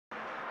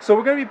So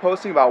we're going to be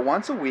posting about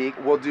once a week.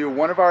 We'll do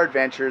one of our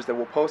adventures that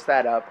we'll post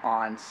that up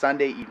on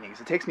Sunday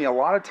evenings. It takes me a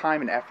lot of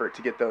time and effort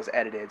to get those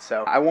edited,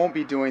 so I won't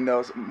be doing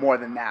those more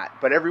than that.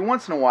 But every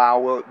once in a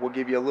while, we'll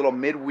give you a little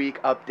midweek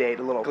update,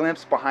 a little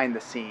glimpse behind the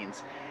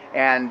scenes.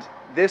 And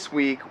this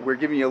week, we're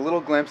giving you a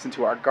little glimpse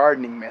into our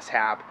gardening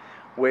mishap,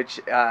 which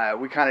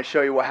we kind of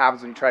show you what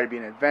happens when you try to be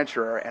an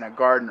adventurer and a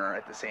gardener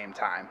at the same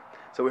time.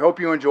 So we hope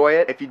you enjoy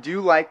it. If you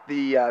do like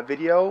the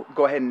video,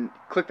 go ahead and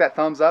click that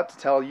thumbs up to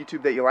tell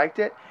YouTube that you liked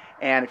it.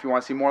 And if you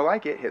want to see more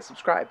like it, hit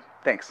subscribe.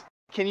 Thanks.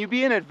 Can you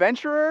be an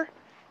adventurer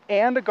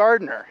and a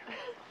gardener?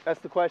 That's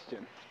the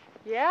question.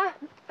 Yeah.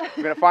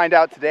 We're going to find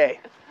out today.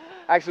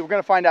 Actually, we're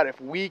going to find out if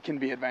we can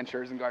be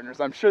adventurers and gardeners.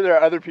 I'm sure there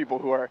are other people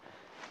who are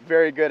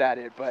very good at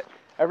it, but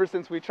ever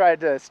since we tried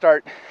to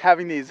start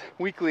having these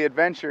weekly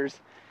adventures,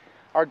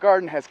 our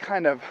garden has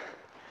kind of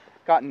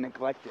gotten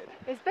neglected.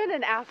 It's been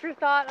an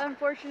afterthought,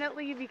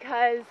 unfortunately,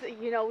 because,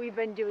 we've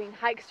been doing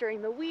hikes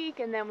during the week,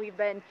 and then we've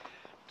been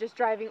just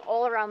driving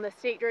all around the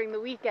state during the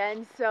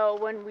weekend. So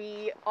when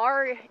we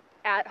are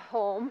at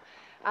home,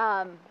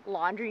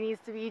 laundry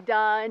needs to be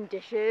done,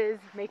 dishes,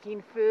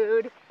 making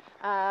food,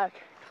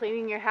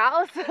 cleaning your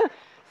house.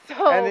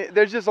 And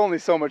there's just only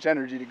so much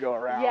energy to go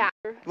around. Yeah.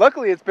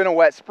 Luckily, it's been a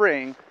wet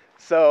spring,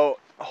 so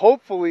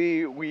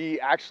hopefully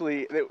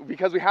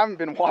because we haven't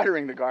been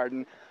watering the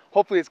garden,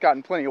 hopefully it's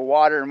gotten plenty of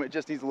water and it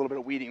just needs a little bit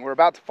of weeding. We're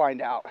about to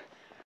find out.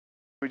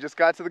 We just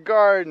got to the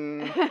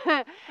garden.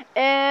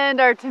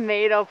 And our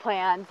tomato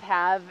plants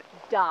have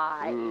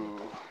died. Ooh.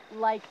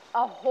 Like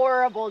a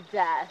horrible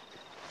death.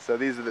 So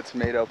these are the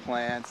tomato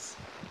plants.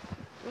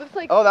 Looks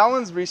like, oh, that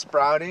one's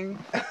resprouting.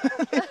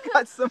 They've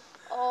got some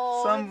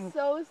it's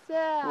so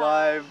sad.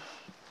 live.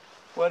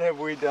 What have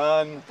we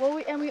done? Well,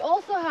 we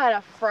also had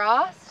a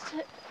frost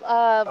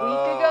a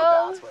week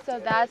ago, so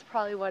that's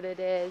probably what it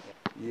is.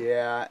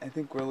 Yeah, I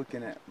think we're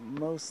looking at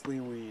mostly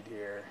weed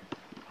here.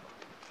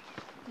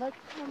 Let's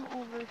come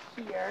over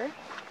here.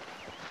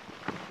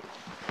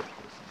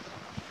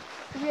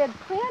 So we had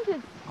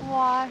planted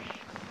squash.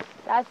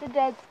 That's a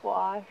dead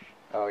squash.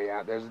 Oh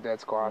yeah, there's a dead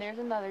squash. And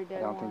there's another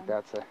dead one. I don't think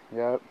that's a,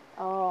 yep.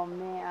 Oh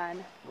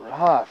man.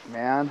 Rough,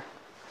 man.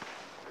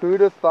 Who'd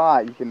have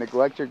thought you can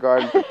neglect your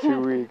garden for 2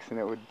 weeks and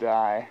it would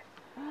die?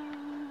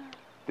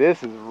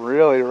 This is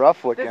really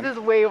rough looking. This is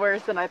way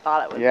worse than I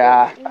thought it would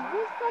yeah. be. Is this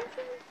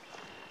something?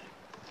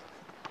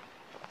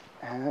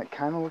 And it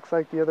kind of looks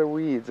like the other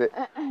weeds.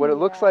 What it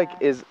looks like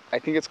is, I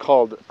think it's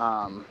called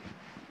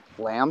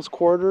lamb's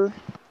quarter.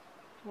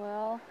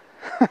 Well.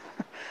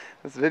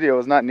 This video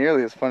was not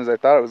nearly as fun as I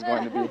thought it was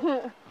going to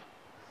be.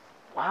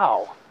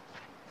 Wow.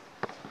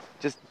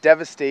 Just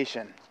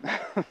devastation.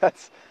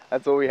 That's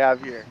what we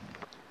have here.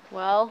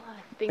 Well,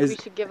 I think we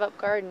should give up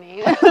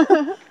gardening.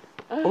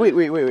 Oh, wait.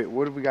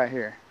 What have we got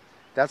here?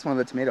 That's one of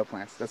the tomato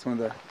plants. That's one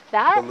of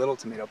the little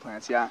tomato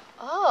plants, yeah.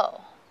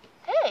 Oh,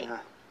 hey. Yeah.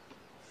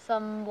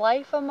 Some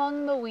life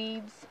among the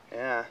weeds.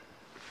 Yeah.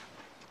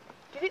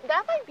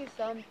 That might be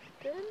something.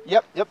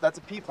 Yep, that's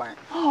a pea plant.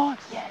 Oh,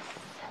 yes.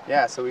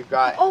 Yeah, so we've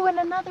got... oh, and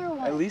another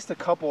one. At least a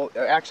couple...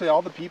 Actually,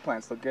 all the pea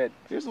plants look good.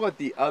 Here's what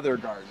the other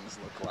gardens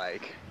look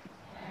like.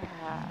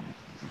 Yeah.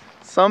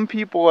 Some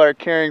people are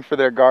caring for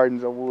their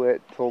gardens a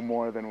little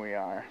more than we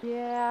are.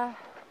 Yeah.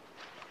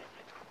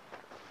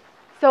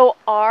 So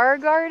our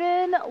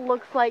garden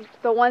looks like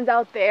the ones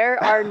out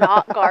there are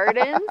not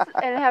gardens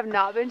and have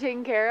not been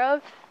taken care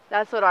of.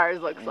 That's what ours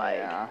looks like.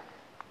 Yeah.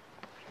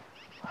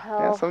 Well,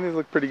 Yeah, some of these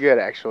look pretty good,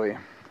 actually.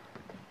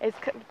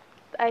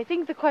 I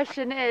think the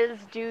question is,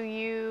 do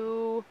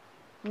you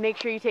make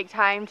sure you take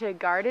time to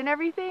garden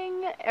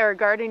everything, or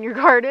garden your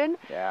garden?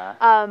 Yeah.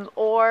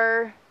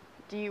 Or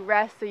do you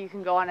rest so you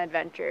can go on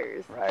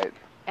adventures? Right.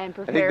 And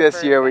prepare I think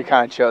this year we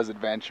kind of chose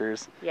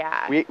adventures.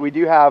 Yeah. We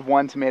do have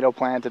one tomato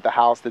plant at the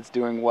house that's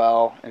doing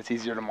well, and it's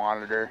easier to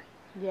monitor.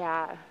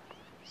 Yeah.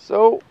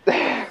 So...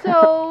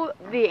 So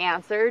the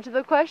answer to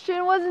the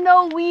question was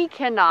no, we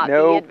cannot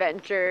be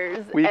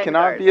adventurers. We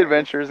cannot be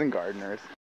adventurers and gardeners.